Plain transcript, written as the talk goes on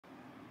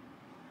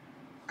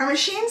Are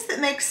machines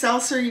that make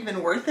seltzer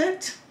even worth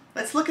it?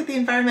 Let's look at the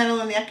environmental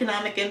and the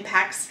economic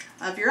impacts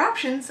of your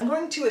options. I'm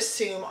going to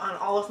assume on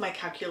all of my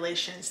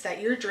calculations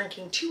that you're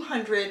drinking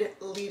 200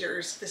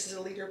 liters, this is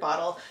a liter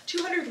bottle,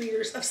 200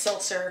 liters of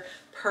seltzer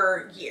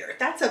per year.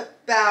 That's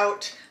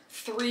about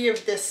 3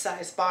 of this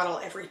size bottle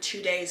every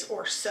 2 days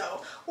or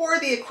so, or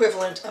the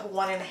equivalent of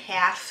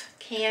 1.5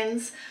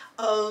 cans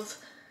of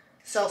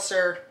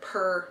seltzer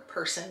per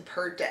person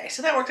per day.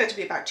 So that worked out to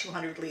be about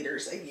 200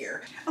 liters a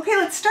year. Okay,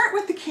 let's start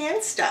with the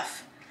canned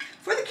stuff.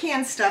 For the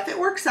canned stuff, it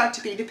works out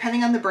to be,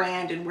 depending on the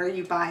brand and where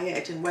you buy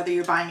it and whether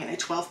you're buying it in a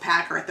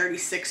 12-pack or a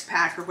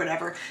 36-pack or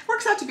whatever, it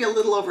works out to be a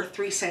little over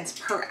 3 cents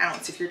per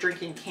ounce if you're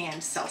drinking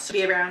canned seltzer.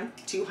 It'd be around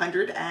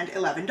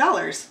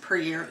 $211 per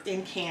year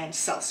in canned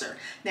seltzer.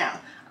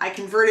 Now, I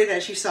converted,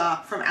 as you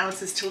saw, from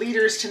ounces to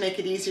liters to make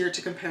it easier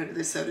to compare to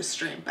the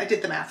Sodastream. I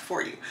did the math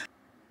for you.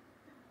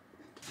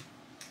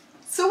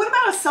 So what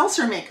about a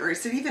seltzer maker?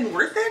 Is it even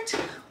worth it?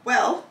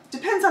 Well,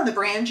 depends on the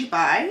brand you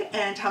buy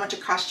and how much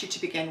it costs you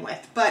to begin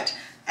with. But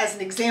as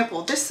an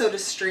example, this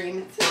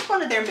Sodastream, this is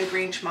one of their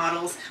mid-range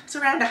models. It's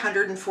around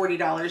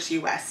 $140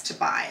 US to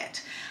buy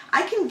it.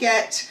 I can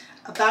get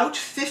about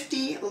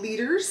 50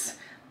 liters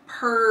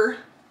per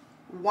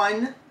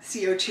one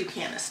CO2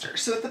 canister.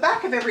 So at the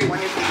back of every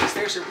one of these,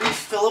 there's a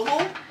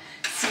refillable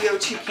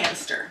CO2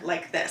 canister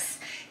like this.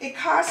 It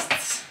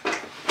costs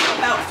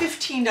about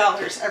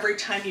 $15 every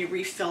time you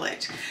refill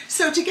it.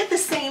 So to get the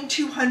same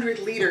 200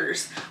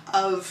 liters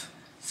of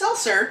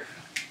seltzer,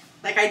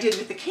 like I did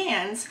with the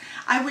cans,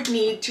 I would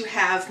need to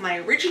have my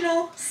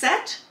original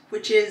set,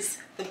 which is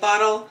the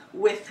bottle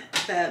with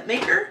the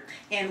maker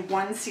and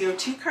 1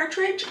 CO2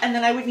 cartridge, and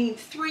then I would need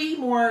 3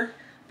 more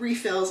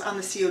refills on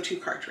the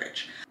CO2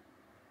 cartridge.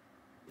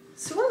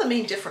 So one of the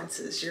main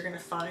differences you're going to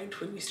find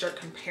when you start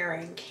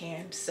comparing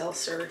canned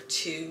seltzer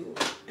to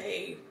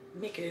a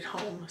make it at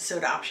home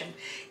soda option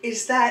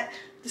is that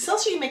the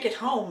seltzer you make at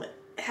home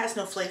has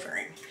no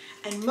flavoring,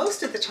 and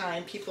most of the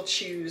time people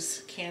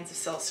choose cans of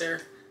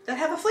seltzer that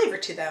have a flavor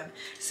to them.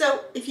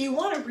 So if you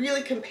want to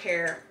really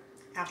compare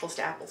apples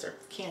to apples or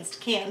cans to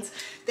cans,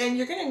 then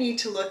you're going to need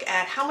to look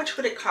at how much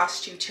would it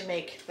cost you to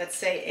make, let's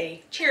say,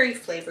 a cherry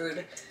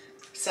flavored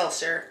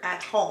seltzer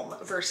at home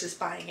versus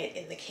buying it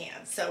in the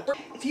can. So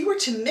if you were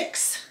to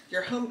mix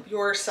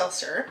your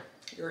seltzer,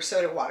 your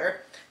soda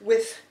water,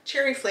 with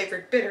cherry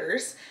flavored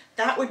bitters,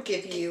 that would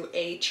give you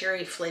a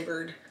cherry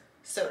flavored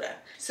soda.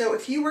 So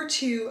if you were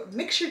to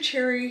mix your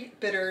cherry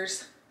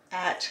bitters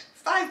at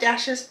 5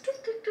 dashes,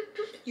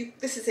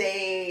 this is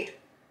a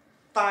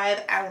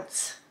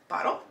 5-ounce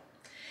bottle.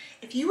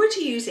 If you were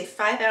to use a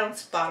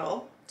 5-ounce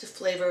bottle to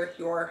flavor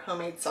your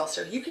homemade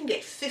seltzer, you can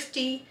get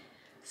 50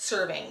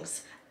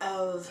 servings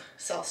of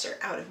seltzer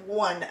out of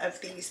one of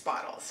these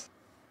bottles.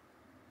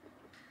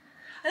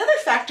 Another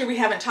factor we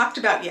haven't talked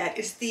about yet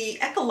is the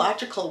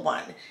ecological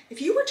one.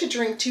 If you were to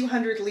drink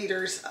 200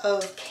 liters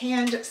of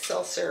canned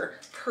seltzer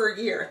per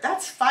year,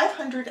 that's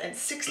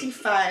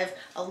 565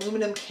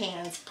 aluminum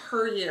cans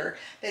per year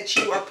that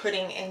you are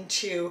putting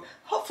into,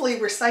 hopefully,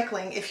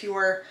 recycling if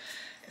your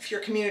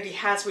community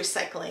has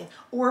recycling,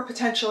 or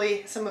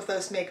potentially some of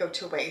those may go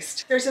to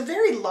waste. There's a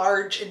very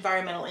large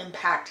environmental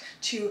impact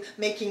to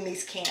making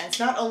these cans.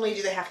 Not only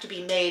do they have to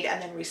be made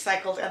and then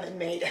recycled and then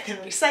made and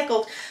then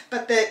recycled,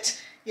 but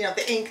that, you know,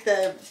 the ink,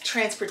 the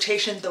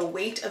transportation, the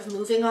weight of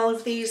moving all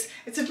of these,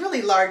 it's a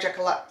really large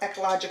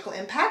ecological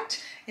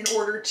impact in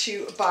order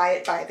to buy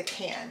it by the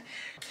can.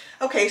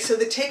 Okay, so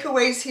the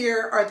takeaways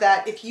here are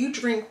that if you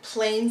drink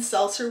plain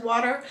seltzer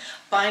water,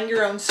 buying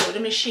your own soda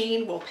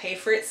machine will pay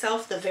for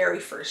itself the very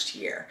first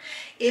year.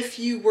 If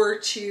you were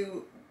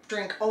to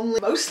drink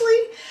mostly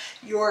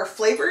your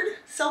flavored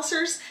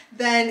seltzers,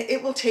 then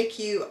it will take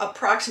you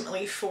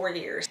approximately 4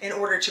 years in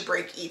order to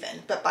break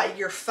even. But by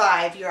year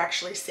 5, you're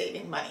actually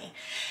saving money.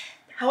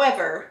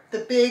 However, the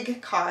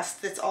big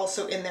cost that's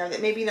also in there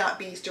that maybe not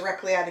be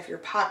directly out of your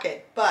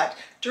pocket, but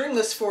during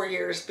those 4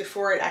 years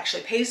before it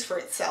actually pays for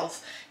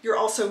itself, you're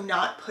also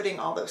not putting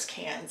all those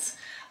cans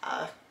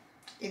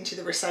into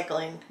the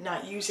recycling,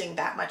 not using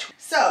that much.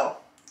 So,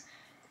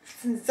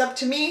 since it's up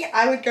to me,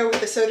 I would go with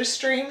the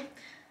Sodastream,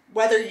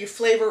 whether you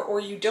flavor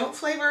or you don't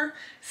flavor,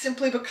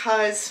 simply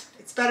because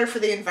it's better for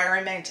the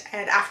environment,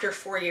 and after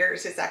 4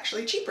 years, it's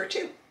actually cheaper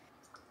too.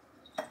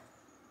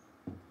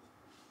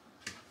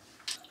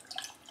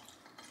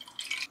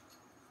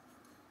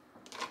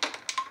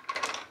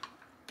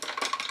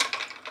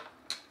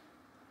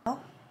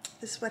 Well,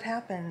 this is what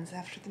happens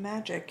after the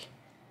magic.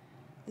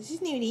 This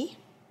is Newty.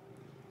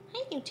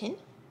 Hi, Newton.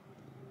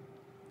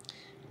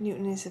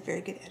 Newton is a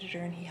very good editor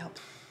and he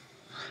helps.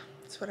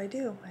 That's what I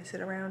do. I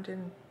sit around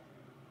and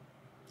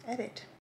edit.